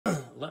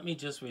let me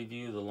just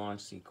review the launch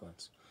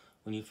sequence.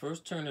 When you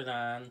first turn it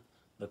on,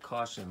 the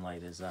caution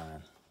light is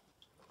on,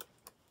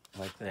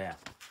 like that.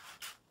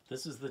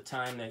 This is the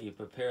time that you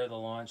prepare the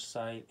launch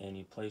site and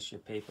you place your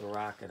paper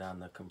rocket on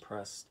the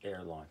compressed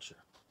air launcher.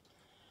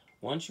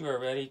 Once you are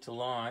ready to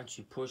launch,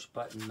 you push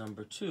button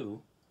number 2,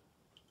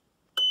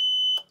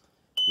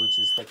 which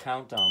is the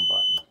countdown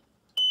button.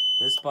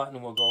 This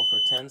button will go for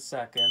 10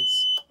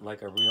 seconds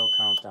like a real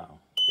countdown.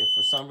 If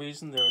for some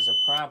reason there is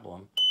a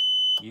problem,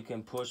 you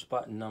can push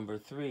button number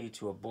 3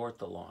 to abort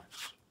the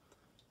launch.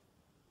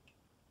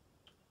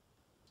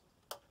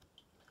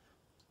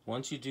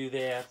 Once you do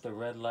that, the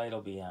red light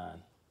will be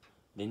on.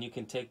 Then you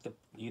can take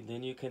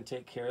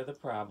care of the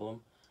problem,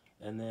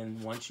 and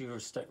then once you're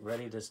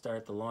ready to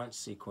start the launch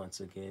sequence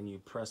again, you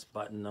press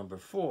button number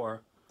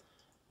 4,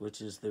 which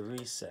is the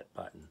reset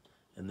button,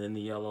 and then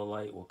the yellow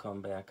light will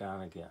come back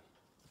on again.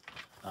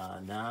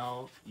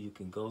 Now you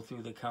can go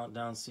through the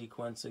countdown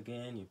sequence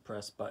again. You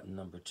press button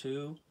number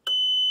 2.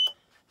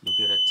 You'll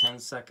get a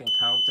 10-second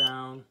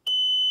countdown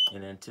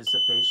in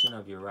anticipation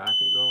of your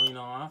rocket going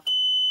off.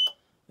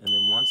 And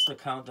then once the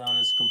countdown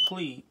is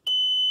complete,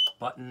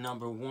 button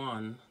number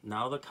 1,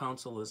 now the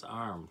console is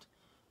armed.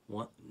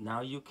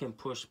 Now you can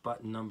push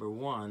button number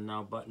 1.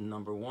 Now button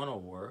number 1 will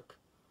work.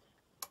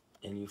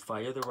 And you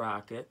fire the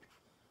rocket.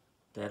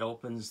 That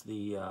opens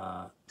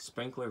the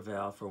sprinkler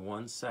valve for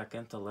 1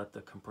 second to let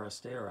the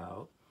compressed air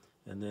out.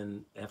 And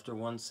then after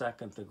 1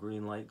 second, the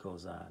green light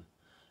goes on.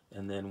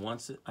 And then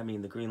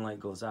the green light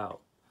goes out.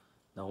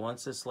 Now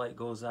once this light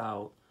goes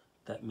out,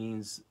 that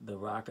means the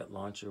rocket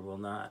launcher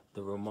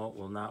the remote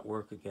will not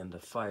work again to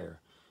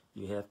fire.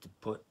 You have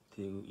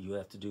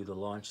to do the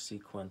launch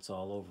sequence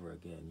all over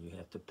again. You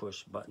have to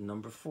push button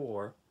number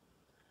 4,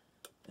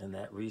 and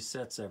that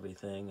resets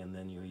everything, and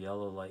then your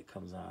yellow light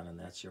comes on, and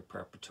that's your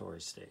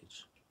preparatory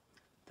stage.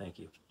 Thank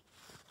you.